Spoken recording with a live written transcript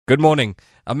Good morning.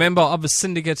 A member of a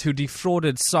syndicate who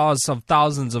defrauded SARS of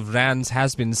thousands of rands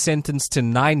has been sentenced to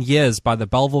 9 years by the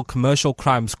Belville Commercial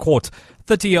Crimes Court.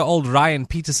 30-year-old Ryan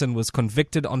Peterson was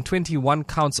convicted on 21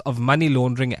 counts of money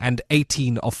laundering and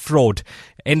 18 of fraud.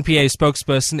 NPA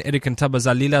spokesperson Eric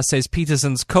Ntabazalila says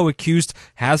Peterson's co-accused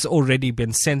has already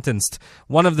been sentenced.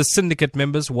 One of the syndicate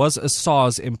members was a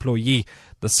SARS employee.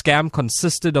 The scam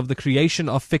consisted of the creation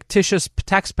of fictitious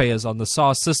taxpayers on the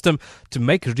SARS system to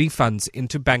make refunds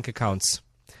into bank accounts.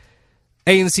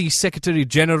 ANC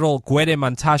Secretary-General Gwede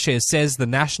Mantashe says the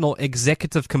National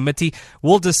Executive Committee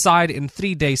will decide in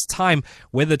 3 days' time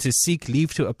whether to seek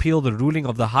leave to appeal the ruling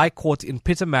of the High Court in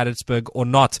Pietermaritzburg or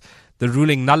not. The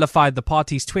ruling nullified the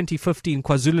party's 2015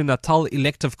 KwaZulu-Natal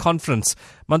elective conference.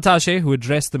 Mantashe, who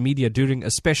addressed the media during a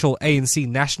special ANC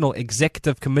National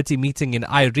Executive Committee meeting in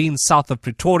Irene, south of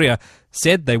Pretoria,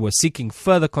 said they were seeking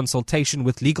further consultation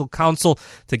with legal counsel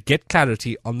to get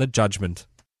clarity on the judgment.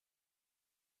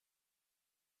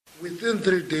 Within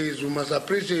 3 days, we must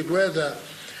appreciate whether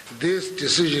this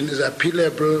decision is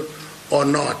appealable or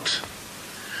not.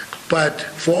 But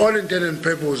for all intents and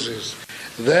purposes,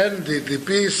 then the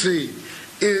PC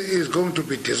is going to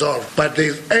be dissolved. But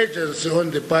there is urgency on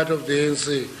the part of the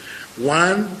ANC,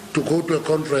 one, to go to a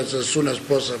conference as soon as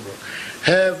possible,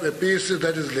 have a PC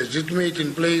that is legitimate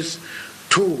in place,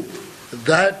 two,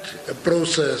 that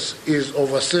process is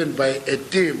overseen by a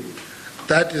team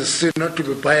that is seen not to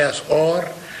be biased or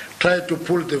try to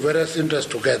pull the various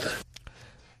interests together.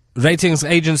 Ratings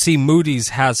agency Moody's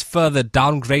has further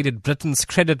downgraded Britain's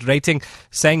credit rating,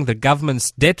 saying the government's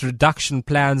debt reduction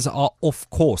plans are off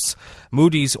course.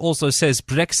 Moody's also says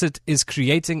Brexit is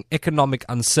creating economic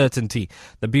uncertainty.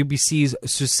 The BBC's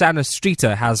Susanna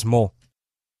Streeter has more.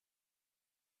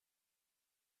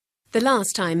 The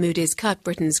last time Moody's cut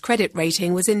Britain's credit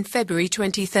rating was in February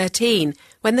 2013,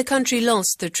 when the country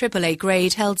lost the AAA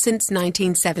grade held since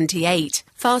 1978.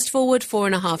 Fast forward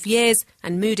 4.5 years,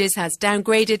 and Moody's has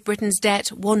downgraded Britain's debt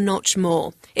one notch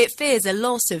more. It fears a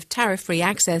loss of tariff-free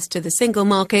access to the single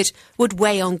market would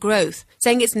weigh on growth,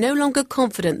 saying it's no longer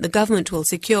confident the government will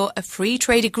secure a free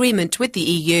trade agreement with the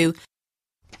EU.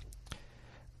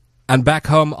 And back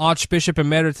home, Archbishop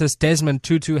Emeritus Desmond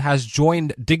Tutu has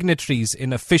joined dignitaries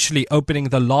in officially opening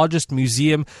the largest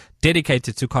museum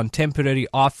dedicated to contemporary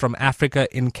art from Africa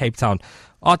in Cape Town.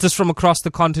 Artists from across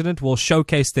the continent will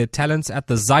showcase their talents at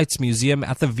the Zeitz Museum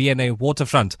at the V&A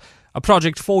waterfront. A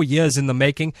project 4 years in the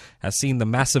making has seen the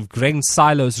massive grain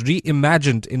silos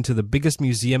reimagined into the biggest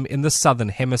museum in the southern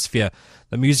hemisphere.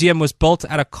 The museum was built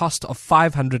at a cost of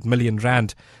 500 million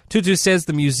rand. Tutu says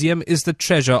the museum is the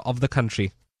treasure of the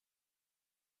country.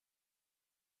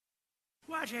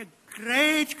 What a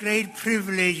great, great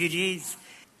privilege it is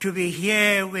to be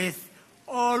here with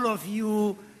all of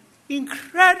you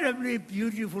incredibly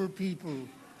beautiful people.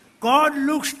 God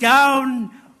looks down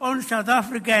on South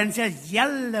Africa and says,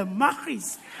 Yalla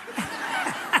machis.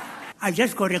 I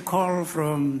just got a call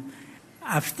from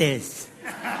upstairs.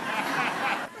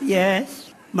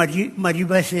 Yes,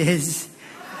 Mariba says,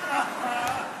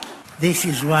 this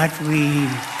is what we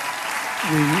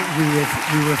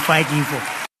were fighting for.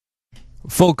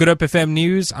 For Good Hope FM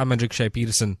News, I'm Hendrik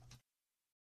Peterson.